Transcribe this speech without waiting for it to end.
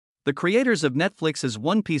The creators of Netflix's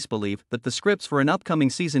One Piece believe that the scripts for an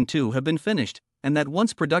upcoming season 2 have been finished, and that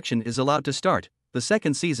once production is allowed to start, the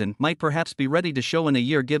second season might perhaps be ready to show in a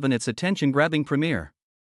year given its attention-grabbing premiere.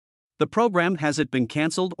 The program, has it been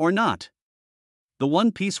cancelled or not? The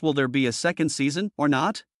One Piece, will there be a second season or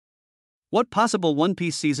not? What possible One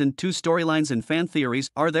Piece Season 2 storylines and fan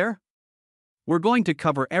theories are there? We're going to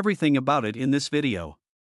cover everything about it in this video.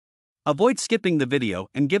 Avoid skipping the video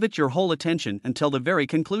and give it your whole attention until the very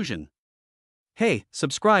conclusion. Hey,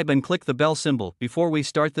 subscribe and click the bell symbol before we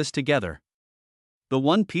start this together. The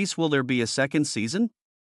One Piece, will there be a second season?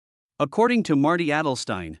 According to Marty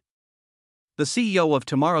Adelstein, the CEO of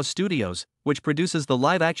Tomorrow Studios, which produces the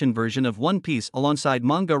live-action version of One Piece alongside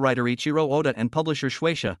manga writer Ichiro Oda and publisher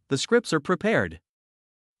Shueisha, the scripts are prepared.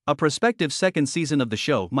 A prospective second season of the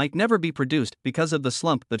show might never be produced because of the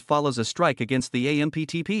slump that follows a strike against the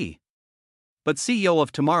AMPTP. But CEO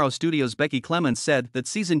of Tomorrow Studios Becky Clements said that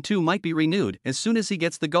Season 2 might be renewed as soon as he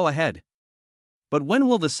gets the go-ahead. But when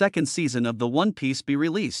will the second season of the One Piece be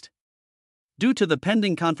released? Due to the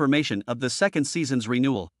pending confirmation of the second season's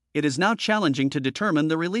renewal, it is now challenging to determine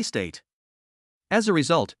the release date. As a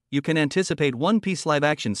result, you can anticipate One Piece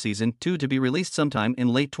live-action Season 2 to be released sometime in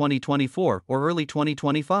late 2024 or early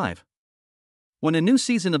 2025. When a new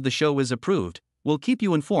season of the show is approved, we'll keep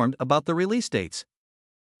you informed about the release dates.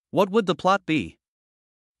 What would the plot be?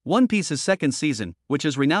 One Piece's second season, which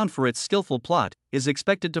is renowned for its skillful plot, is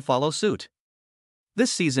expected to follow suit.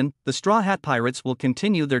 This season, the Straw Hat Pirates will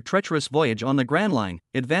continue their treacherous voyage on the Grand Line,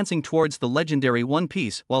 advancing towards the legendary One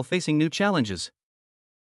Piece while facing new challenges.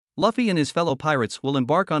 Luffy and his fellow pirates will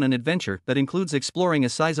embark on an adventure that includes exploring a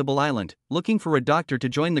sizable island, looking for a doctor to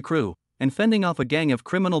join the crew, and fending off a gang of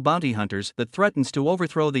criminal bounty hunters that threatens to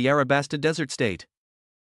overthrow the Arabasta Desert State.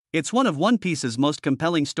 It's one of One Piece's most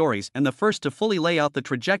compelling stories and the first to fully lay out the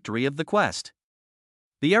trajectory of the quest.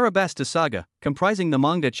 The Arabasta Saga, comprising the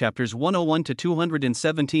manga chapters 101 to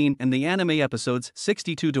 217 and the anime episodes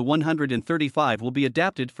 62 to 135, will be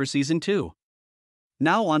adapted for Season 2.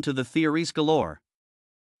 Now onto the theories galore.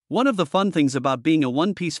 One of the fun things about being a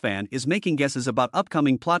One Piece fan is making guesses about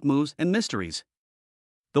upcoming plot moves and mysteries.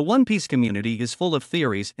 The One Piece community is full of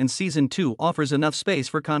theories, and Season 2 offers enough space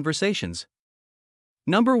for conversations.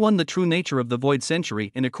 Number 1. The true nature of the Void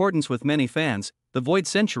Century. In accordance with many fans, the Void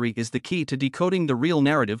Century is the key to decoding the real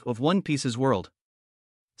narrative of One Piece's world.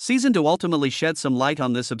 Season 2 ultimately shed some light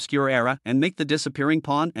on this obscure era and make the disappearing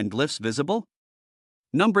pawn and glyphs visible.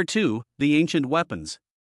 Number 2. The ancient weapons.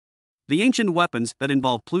 The ancient weapons that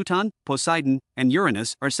involve Pluton, Poseidon, and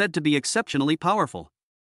Uranus are said to be exceptionally powerful.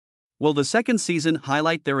 Will the second season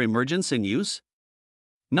highlight their emergence and use?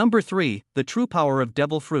 Number 3. The true power of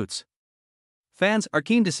devil fruits. Fans are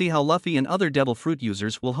keen to see how Luffy and other devil fruit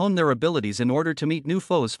users will hone their abilities in order to meet new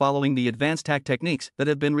foes following the advanced hack techniques that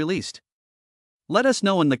have been released. Let us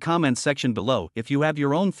know in the comments section below if you have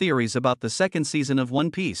your own theories about the second season of One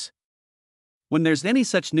Piece. When there's any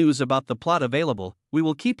such news about the plot available, we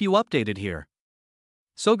will keep you updated here.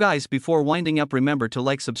 So guys, before winding up, remember to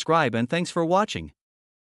like, subscribe, and thanks for watching.